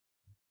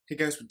Hey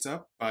guys, what's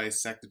up?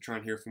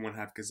 Sectatron here from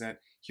OneHive Gazette,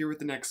 here with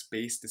the next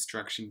base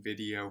destruction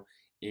video,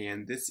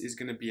 and this is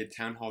going to be a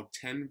Town Hall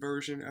 10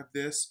 version of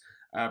this.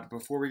 But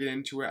before we get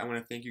into it, I want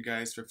to thank you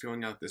guys for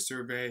filling out the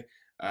survey.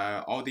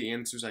 All the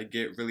answers I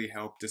get really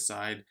help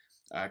decide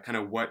kind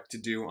of what to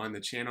do on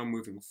the channel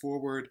moving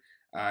forward.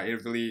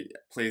 It really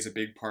plays a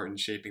big part in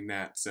shaping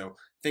that, so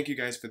thank you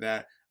guys for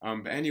that.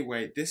 But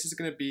anyway, this is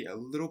going to be a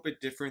little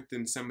bit different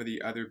than some of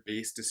the other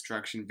base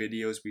destruction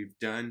videos we've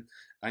done.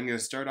 I'm going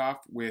to start off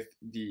with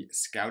the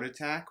scout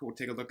attack. We'll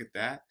take a look at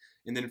that.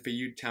 And then for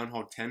you Town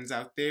Hall 10s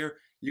out there,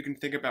 you can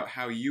think about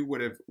how you would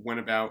have went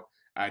about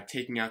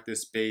taking out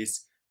this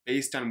base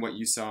based on what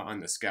you saw on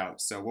the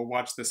scout. So we'll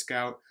watch the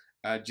scout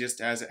just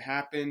as it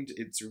happened.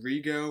 It's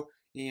Rigo,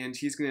 and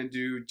he's going to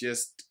do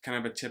just kind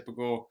of a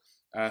typical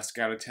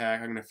scout attack.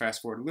 I'm going to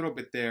fast forward a little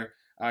bit there.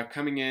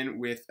 Coming in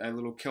with a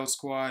little kill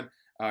squad,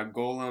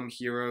 golem,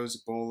 heroes,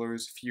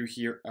 bowlers, few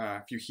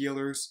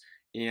healers,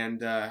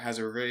 and has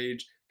a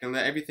rage. Gonna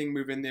let everything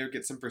move in there,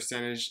 get some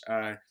percentage.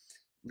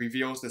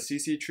 Reveals the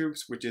CC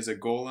troops, which is a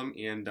golem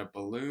and a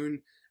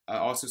balloon.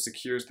 Also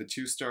secures the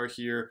 2-star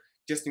here,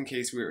 just in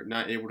case we're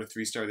not able to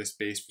 3-star this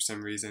base for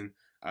some reason.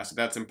 So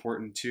that's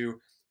important too.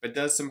 But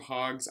does some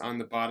hogs on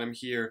the bottom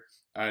here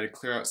to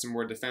clear out some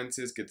more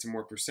defenses, get some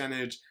more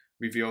percentage.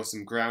 Reveal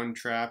some ground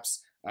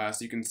traps. So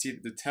you can see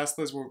that the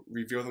Teslas will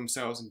reveal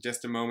themselves in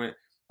just a moment.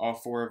 All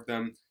 4 of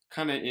them,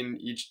 kind of in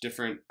each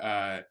different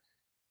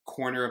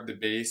corner of the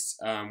base.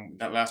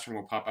 That last one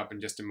will pop up in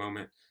just a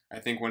moment. I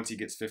think once he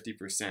gets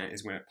 50%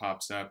 is when it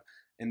pops up.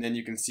 And then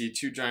you can see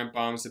 2 giant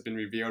bombs have been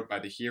revealed by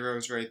the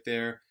heroes right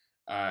there.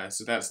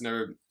 So that's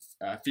another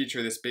feature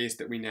of this base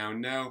that we now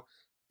know.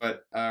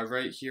 But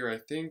right here, I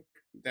think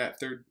that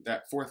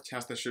 4th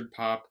Tesla should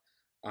pop.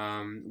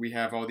 We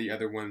have all the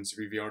other ones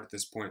revealed at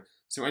this point.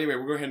 So anyway,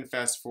 we'll go ahead and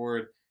fast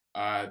forward.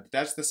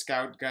 That's the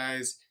scout,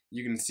 guys.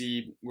 You can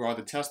see where all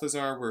the Teslas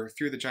are, where a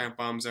few of the giant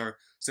bombs are.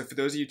 So for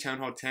those of you Town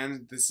Hall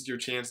 10, this is your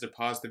chance to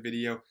pause the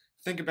video.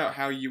 Think about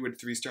how you would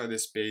 3-star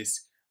this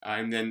base,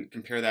 and then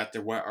compare that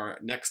to what our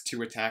next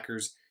 2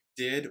 attackers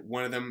did.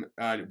 One of them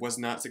was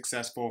not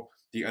successful.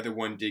 The other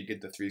one did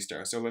get the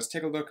 3-star. So let's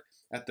take a look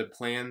at the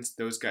plans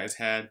those guys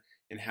had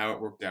and how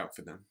it worked out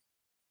for them.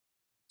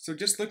 So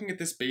just looking at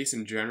this base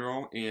in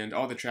general, and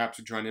all the traps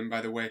were drawn in,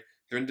 by the way,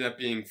 there ended up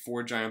being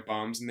 4 giant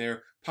bombs in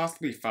there,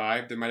 possibly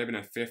 5. There might have been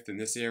a 5th in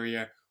this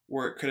area,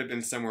 or it could have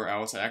been somewhere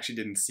else. I actually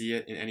didn't see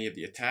it in any of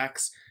the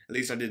attacks. At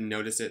least I didn't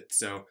notice it.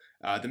 So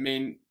the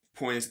main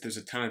point is that there's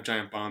a ton of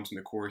giant bombs in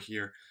the core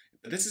here.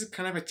 But this is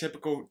kind of a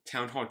typical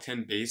Town Hall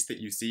 10 base that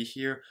you see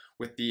here,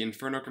 with the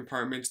Inferno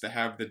compartments that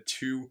have the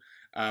 2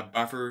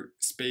 buffer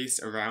space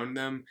around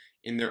them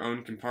in their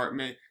own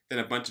compartment, then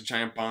a bunch of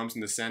giant bombs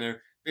in the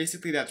center.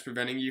 Basically, that's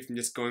preventing you from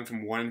just going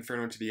from one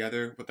Inferno to the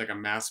other with like a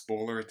mass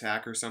bowler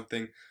attack or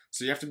something.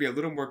 So you have to be a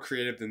little more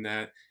creative than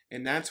that.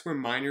 And that's where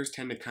miners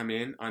tend to come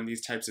in on these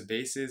types of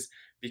bases,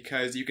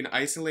 because you can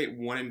isolate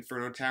one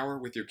Inferno tower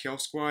with your kill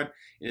squad.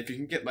 And if you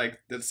can get, like,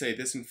 let's say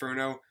this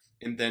Inferno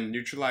and then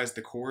neutralize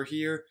the core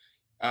here,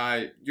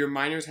 your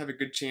miners have a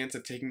good chance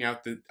of taking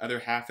out the other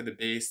half of the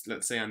base,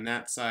 let's say on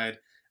that side.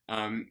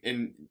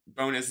 And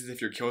bonus is if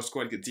your kill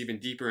squad gets even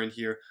deeper in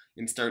here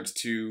and starts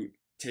to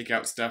take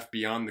out stuff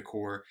beyond the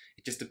core.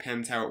 It just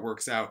depends how it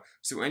works out.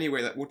 So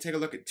anyway, we'll take a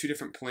look at 2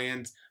 different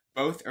plans.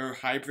 Both are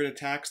hybrid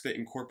attacks that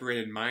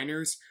incorporated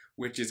miners,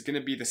 which is going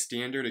to be the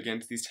standard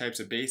against these types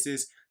of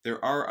bases.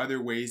 There are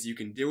other ways you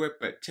can do it,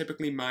 but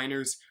typically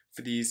miners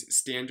for these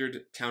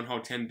standard Town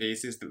Hall 10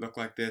 bases that look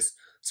like this.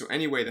 So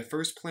anyway, the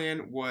first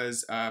plan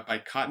was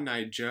by Cotton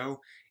Eye Joe,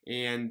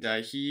 and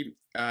he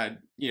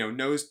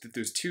knows that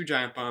there's 2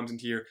 giant bombs in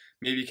here.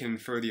 Maybe can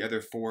infer the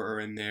other 4 are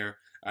in there.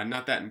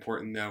 Not that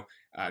important though.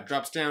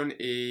 Drops down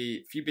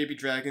a few baby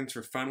dragons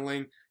for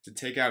funneling to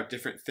take out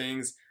different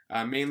things,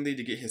 mainly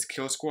to get his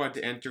kill squad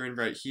to enter in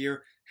right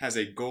here. Has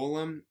a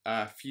golem,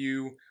 a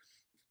few,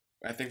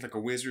 I think like a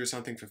wizard or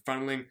something for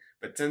funneling,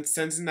 but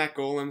sends in that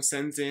golem,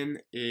 sends in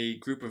a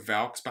group of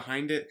Valks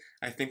behind it,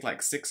 I think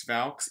like 6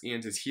 Valks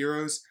and his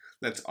heroes,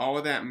 lets all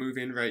of that move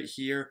in right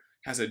here,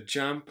 has a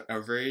jump, a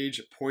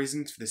rage,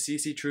 poisons for the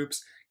CC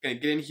troops, gonna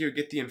get in here,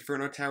 get the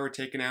Inferno Tower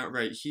taken out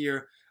right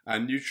here,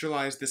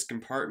 neutralize this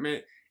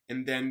compartment,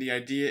 and then the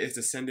idea is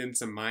to send in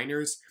some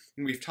miners.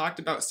 And we've talked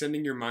about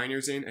sending your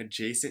miners in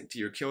adjacent to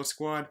your kill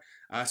squad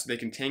so they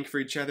can tank for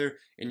each other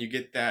and you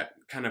get that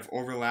kind of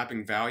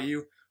overlapping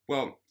value.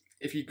 Well,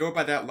 if you go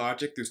by that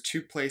logic, there's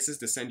 2 places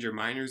to send your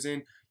miners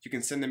in. You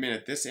can send them in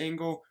at this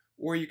angle,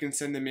 or you can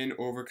send them in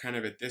over kind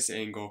of at this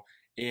angle.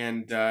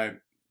 And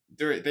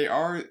they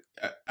are,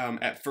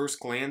 at first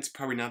glance,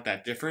 probably not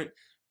that different,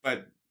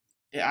 but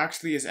it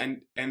actually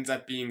ends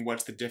up being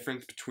what's the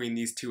difference between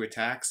these 2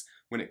 attacks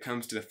when it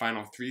comes to the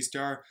final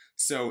 3-star.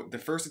 So the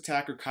first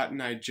attacker, Cotton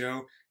Eye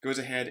Joe, goes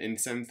ahead and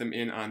sends them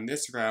in on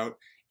this route,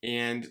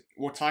 and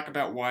we'll talk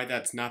about why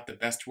that's not the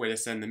best way to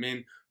send them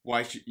in,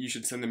 why you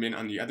should send them in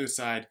on the other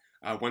side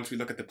once we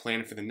look at the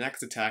plan for the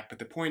next attack. But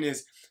the point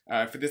is,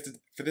 for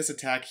this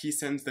attack, he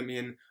sends them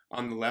in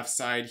on the left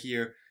side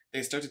here.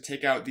 they start to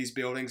take out these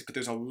buildings, but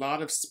there's a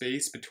lot of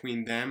space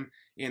between them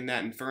and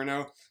that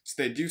Inferno,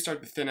 so they do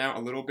start to thin out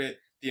a little bit.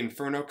 The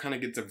Inferno kind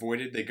of gets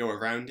avoided, they go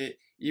around it.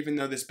 Even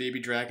though this baby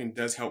dragon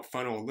does help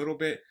funnel a little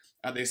bit,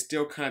 they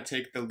still kind of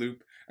take the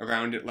loop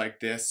around it like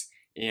this,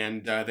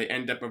 and they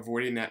end up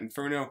avoiding that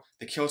Inferno.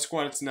 The kill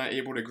squad is not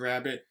able to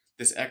grab it.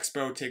 This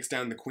Expo takes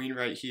down the queen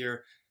right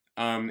here,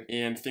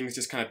 and things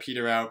just kind of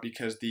peter out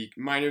because the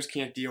miners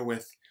can't deal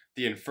with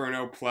the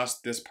Inferno plus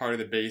this part of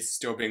the base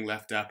still being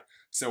left up.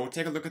 So we'll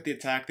take a look at the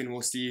attack, then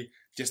we'll see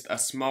just a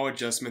small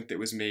adjustment that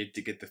was made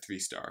to get the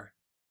 3-star.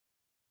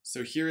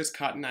 So here is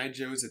Cotton Eye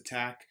Joe's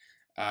attack.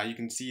 You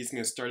can see he's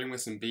going to start in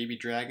with some baby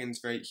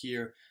dragons right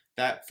here.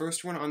 That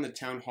first one on the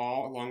town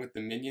hall along with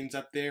the minions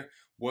up there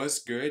was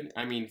good.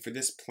 I mean, for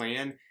this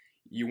plan,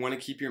 you want to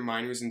keep your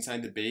miners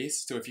inside the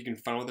base, so if you can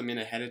funnel them in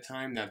ahead of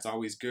time, that's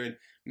always good.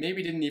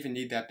 Maybe didn't even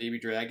need that baby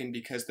dragon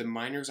because the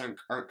miners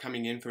aren't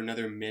coming in for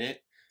another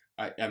minute,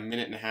 a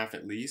minute and a half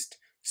at least.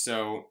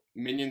 So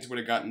minions would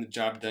have gotten the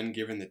job done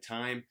given the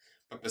time.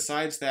 But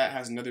besides that,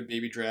 has another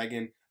baby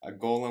dragon, a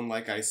golem,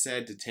 like I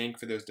said, to tank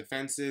for those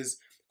defenses.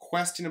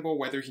 Questionable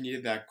whether he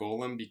needed that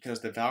golem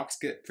because the Valks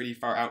get pretty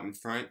far out in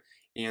front,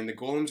 and the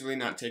golem's really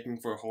not taking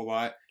for a whole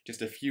lot,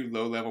 just a few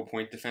low-level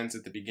point defense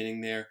at the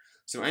beginning there.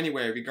 So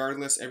anyway,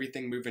 regardless,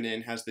 everything moving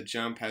in has the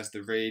jump, has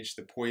the rage,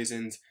 the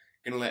poisons.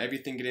 Gonna let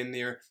everything get in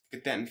there,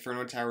 get that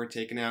Inferno Tower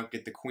taken out,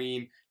 get the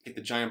queen, get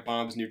the giant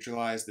bombs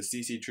neutralized, the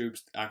CC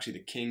troops, actually the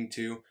king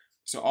too.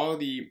 So all of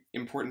the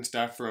important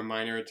stuff for a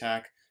minor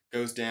attack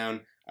goes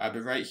down,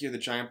 but right here the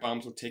giant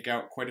bombs will take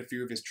out quite a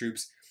few of his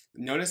troops.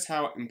 Notice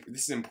how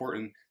this is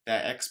important,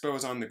 that Expo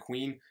is on the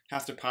queen,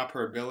 has to pop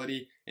her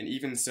ability, and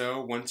even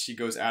so, once she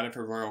goes out of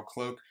her royal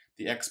cloak,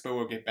 the Expo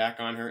will get back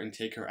on her and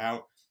take her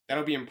out.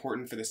 That'll be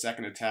important for the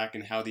second attack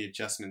and how the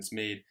adjustment's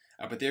made.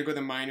 But there go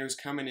the miners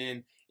coming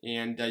in,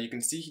 and you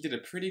can see he did a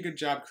pretty good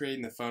job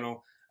creating the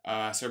funnel.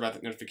 Sorry about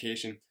the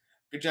notification.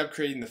 Good job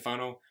creating the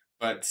funnel,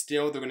 but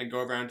still they're going to go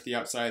around to the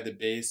outside of the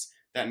base.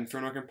 That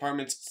Inferno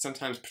compartment's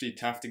sometimes pretty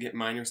tough to get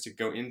miners to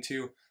go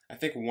into. I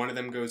think one of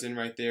them goes in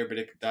right there, but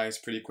it dies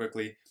pretty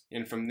quickly.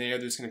 And from there,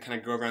 they're just going to kind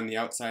of go around the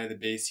outside of the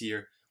base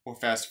here. We'll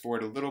fast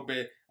forward a little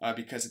bit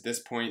because at this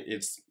point,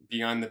 it's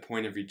beyond the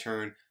point of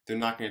return. They're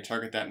not going to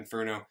target that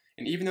Inferno.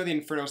 And even though the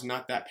Inferno is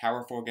not that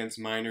powerful against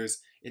miners,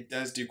 it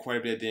does do quite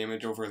a bit of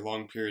damage over a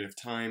long period of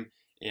time.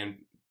 And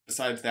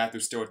besides that,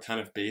 there's still a ton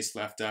of base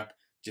left up,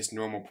 just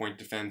normal point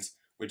defense,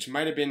 which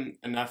might have been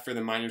enough for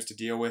the miners to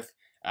deal with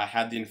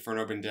had the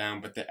Inferno been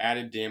down. But the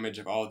added damage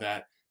of all of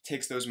that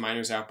takes those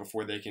miners out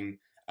before they can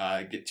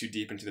get too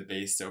deep into the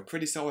base. So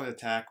pretty solid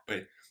attack,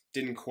 but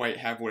didn't quite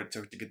have what it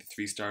took to get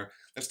the 3-star.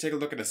 Let's take a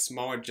look at a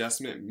small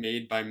adjustment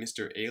made by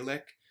Mr.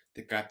 Alick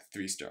that got the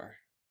 3-star.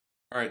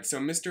 Alright, so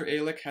Mr.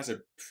 Alick has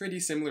a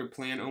pretty similar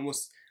plan,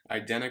 almost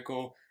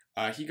identical.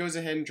 He goes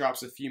ahead and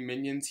drops a few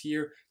minions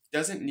here.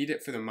 Doesn't need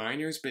it for the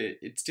miners, but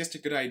it's just a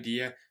good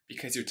idea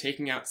because you're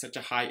taking out such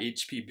a high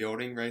HP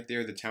building right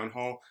there, the town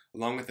hall,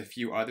 along with a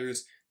few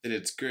others, that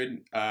it's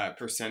good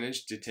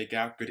percentage to take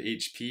out, good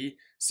HP,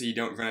 so you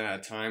don't run out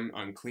of time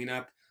on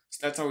cleanup. So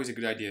that's always a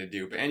good idea to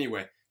do. But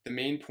anyway, the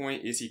main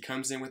point is he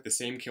comes in with the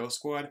same kill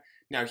squad.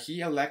 Now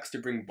he elects to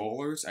bring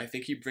bowlers. I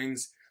think he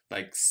brings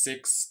like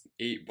 6,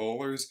 8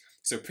 bowlers.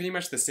 So pretty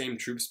much the same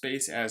troop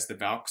space as the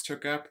Valks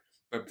took up,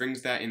 but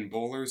brings that in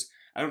bowlers.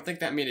 I don't think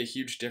that made a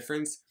huge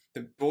difference.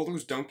 The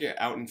bowlers don't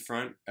get out in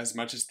front as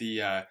much as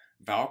the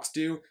Valks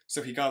do,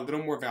 so he got a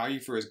little more value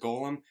for his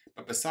golem.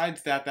 But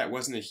besides that, that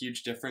wasn't a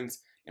huge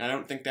difference, and I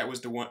don't think that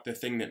was the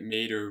thing that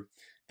made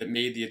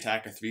the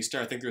attack a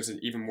 3-star. I think there's an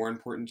even more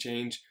important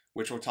change,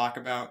 which we'll talk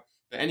about.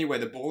 But anyway,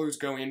 the bowlers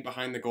go in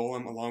behind the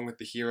golem along with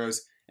the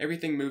heroes.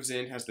 Everything moves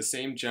in, has the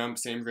same jump,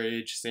 same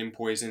rage, same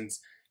poisons.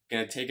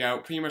 Gonna take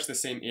out pretty much the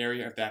same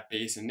area of that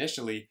base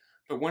initially.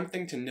 But one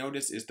thing to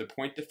notice is the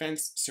point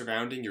defense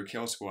surrounding your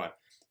kill squad.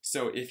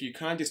 So if you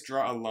kind of just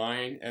draw a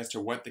line as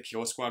to what the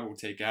kill squad will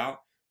take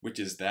out, which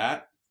is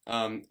that,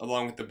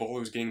 along with the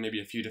bowlers getting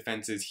maybe a few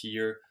defenses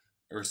here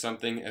or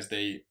something as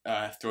they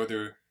throw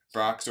their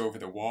rocks over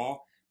the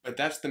wall. But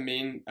that's the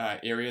main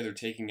area they're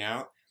taking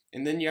out.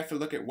 And then you have to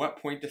look at what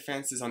point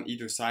defense is on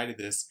either side of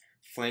this,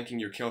 flanking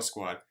your kill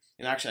squad.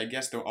 And actually, I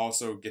guess they'll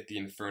also get the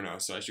Inferno,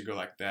 so I should go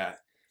like that.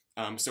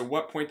 So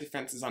what point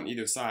defense is on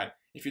either side?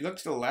 If you look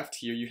to the left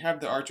here, you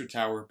have the Archer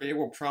Tower, but it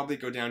will probably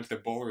go down to the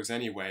bowlers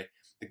anyway.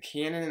 The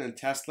Cannon and the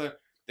Tesla,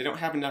 they don't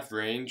have enough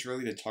range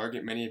really to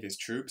target many of his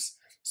troops.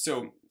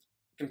 So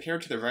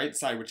compared to the right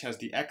side, which has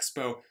the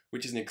Expo,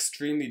 which is an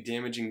extremely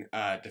damaging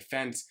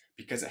defense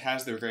because it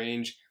has the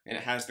range and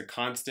it has the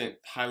constant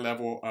high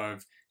level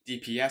of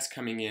DPS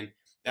coming in,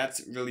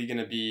 that's really going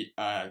to be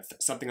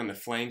something on the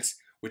flanks,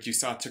 which you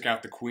saw took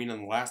out the Queen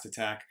on the last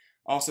attack.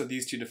 Also,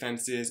 these two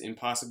defenses, and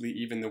possibly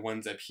even the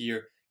ones up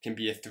here, can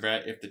be a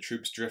threat if the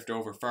troops drift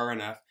over far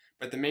enough.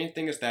 But the main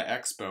thing is that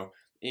Expo.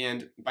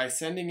 And by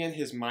sending in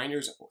his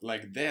miners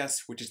like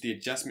this, which is the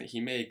adjustment he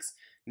makes,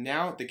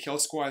 now the kill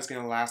squad is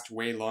going to last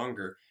way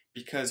longer.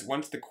 Because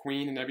once the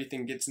Queen and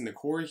everything gets in the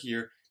core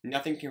here,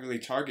 nothing can really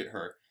target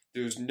her.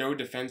 There's no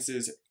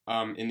defenses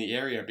in the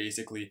area,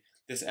 basically.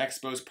 this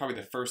Expo is probably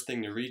the first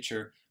thing to reach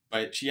her,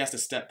 but she has to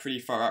step pretty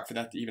far up for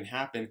that to even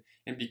happen.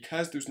 And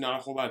because there's not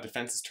a whole lot of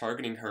defenses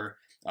targeting her,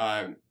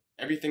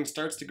 everything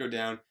starts to go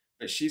down,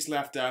 but she's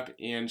left up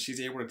and she's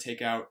able to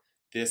take out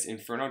this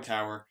Inferno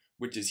Tower,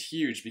 which is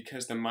huge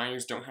because the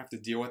miners don't have to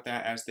deal with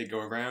that as they go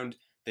around.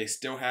 They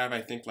still have,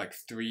 I think, like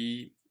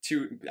three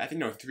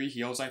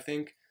heals, I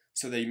think.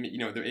 So they,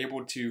 they're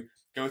able to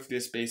go through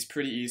this base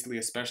pretty easily,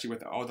 especially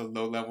with all the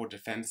low-level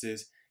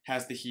defenses.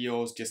 Has the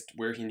heals just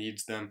where he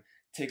needs them.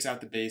 Takes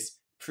out the base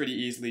pretty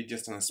easily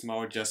just on a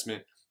small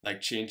adjustment, like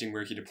changing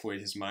where he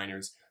deployed his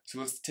miners. So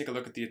let's take a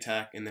look at the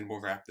attack and then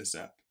we'll wrap this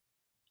up.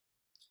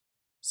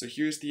 So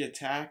here's the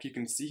attack. You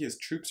can see his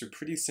troops are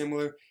pretty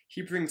similar.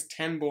 He brings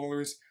 10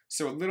 bowlers,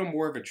 so a little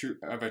more of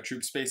a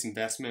troop space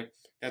investment.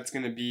 That's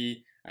going to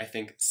be, I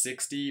think,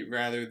 60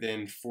 rather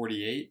than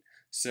 48.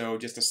 So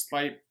just a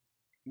slightly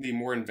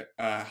more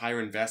higher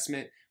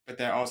investment, but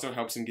that also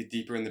helps him get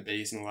deeper in the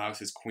base and allows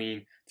his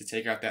queen to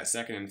take out that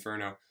second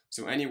Inferno.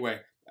 So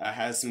anyway,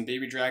 has some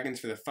baby dragons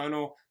for the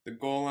funnel, the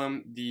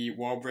golem, the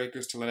wall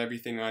breakers to let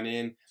everything on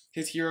in.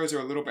 His heroes are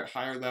a little bit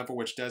higher level,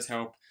 which does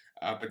help,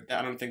 but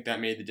I don't think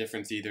that made the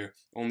difference either.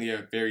 Only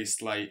a very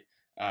slight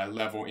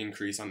level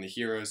increase on the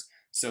heroes.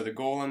 So the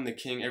golem, the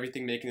king,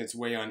 everything making its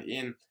way on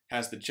in,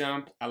 has the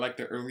jump. I like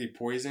the early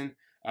poison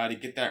to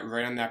get that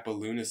right on that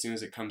balloon as soon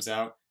as it comes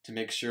out to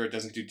make sure it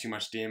doesn't do too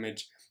much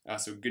damage.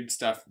 So good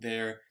stuff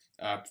there.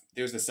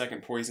 There's the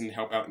second poison to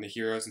help out in the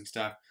heroes and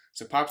stuff.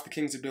 So pops the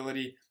king's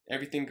ability,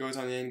 everything goes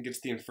on in, gets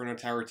the Inferno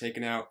Tower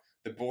taken out.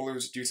 The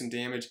bowlers do some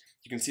damage.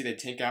 You can see they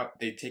take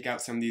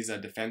out some of these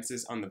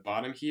defenses on the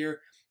bottom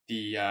here.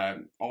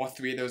 All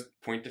three of those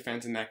point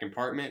defense in that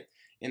compartment.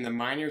 And the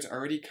miners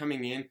already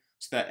coming in,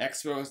 so that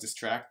Expo is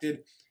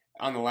distracted.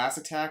 On the last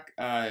attack,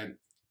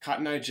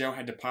 Cotton Eye Joe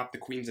had to pop the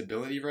queen's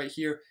ability right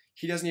here.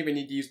 He doesn't even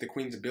need to use the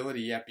queen's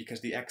ability yet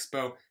because the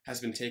Expo has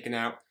been taken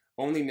out.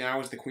 Only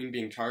now is the queen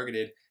being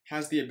targeted,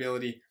 has the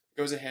ability,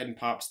 goes ahead and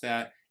pops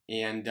that,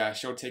 and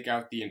she'll take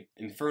out the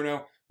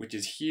Inferno, which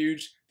is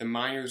huge. The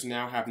miners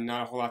now have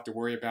not a whole lot to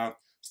worry about.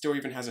 Still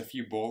even has a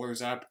few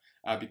bowlers up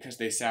because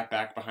they sat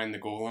back behind the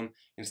golem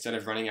instead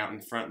of running out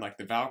in front like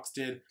the Valks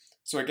did.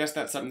 So I guess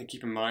that's something to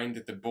keep in mind,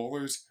 that the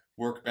bowlers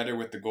work better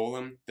with the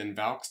golem than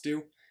Valks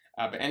do.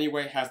 But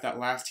anyway, has that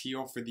last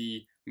heal for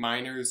the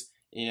miners,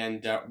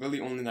 and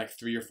really only like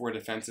 3 or 4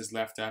 defenses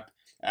left up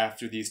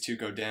after these two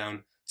go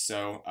down.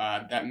 So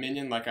that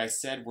minion, like I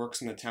said,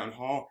 works in the town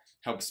hall,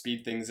 helps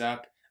speed things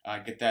up,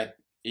 get that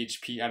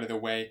HP out of the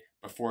way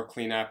before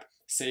cleanup,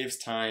 saves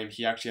time.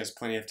 He actually has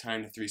plenty of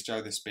time to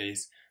 3-star the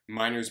space.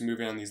 Miners move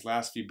in on these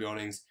last few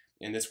buildings,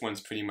 and this one's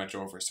pretty much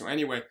over. So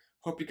anyway,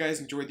 hope you guys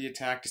enjoyed the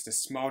attack. Just a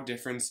small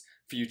difference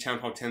for you Town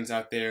Hall 10s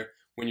out there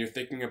when you're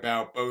thinking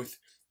about both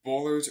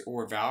bowlers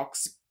or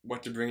Valks,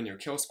 what to bring in your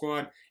kill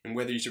squad, and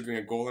whether you should bring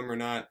a golem or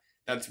not.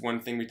 That's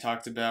one thing we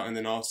talked about, and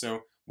then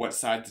also what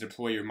side to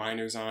deploy your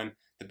miners on,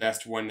 the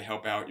best one to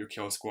help out your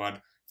kill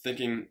squad.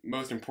 Thinking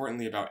most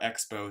importantly about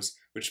expos,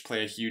 which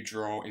play a huge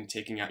role in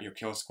taking out your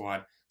kill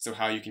squad, so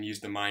how you can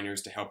use the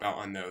miners to help out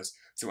on those.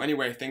 So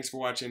anyway, thanks for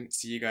watching.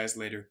 See you guys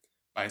later.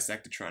 Bye,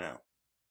 Sectatron out.